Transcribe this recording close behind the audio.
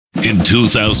In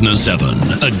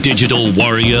 2007, a digital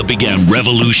warrior began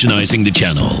revolutionizing the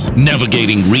channel.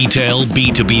 Navigating retail,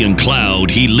 B2B and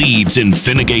cloud, he leads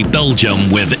Infinigate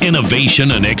Belgium with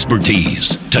innovation and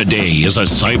expertise. Today, as a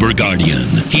cyber guardian,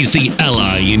 he's the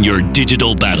ally in your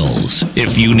digital battles.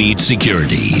 If you need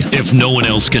security, if no one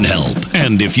else can help,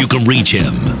 and if you can reach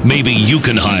him, maybe you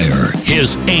can hire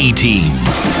his A-team.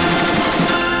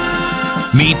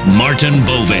 Meet Maarten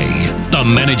Bovée, the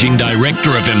Managing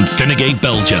Director of Infinigate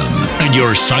Belgium and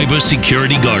your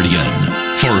cybersecurity guardian.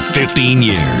 For 15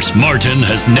 years, Maarten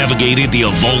has navigated the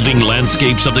evolving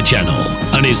landscapes of the channel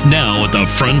and is now at the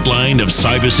front line of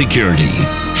cybersecurity.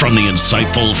 From the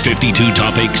insightful 52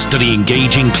 topics to the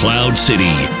engaging cloud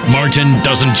city, Maarten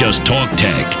doesn't just talk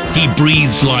tech, he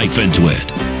breathes life into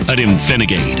it. At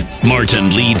Infinigate,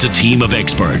 Maarten leads a team of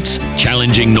experts,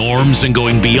 challenging norms and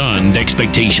going beyond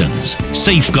expectations,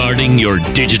 safeguarding your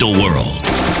digital world.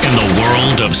 In the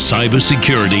world of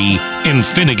cybersecurity,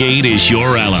 Infinigate is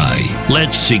your ally.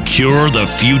 Let's secure the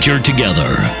future together.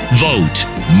 Vote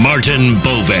Maarten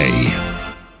Bovée.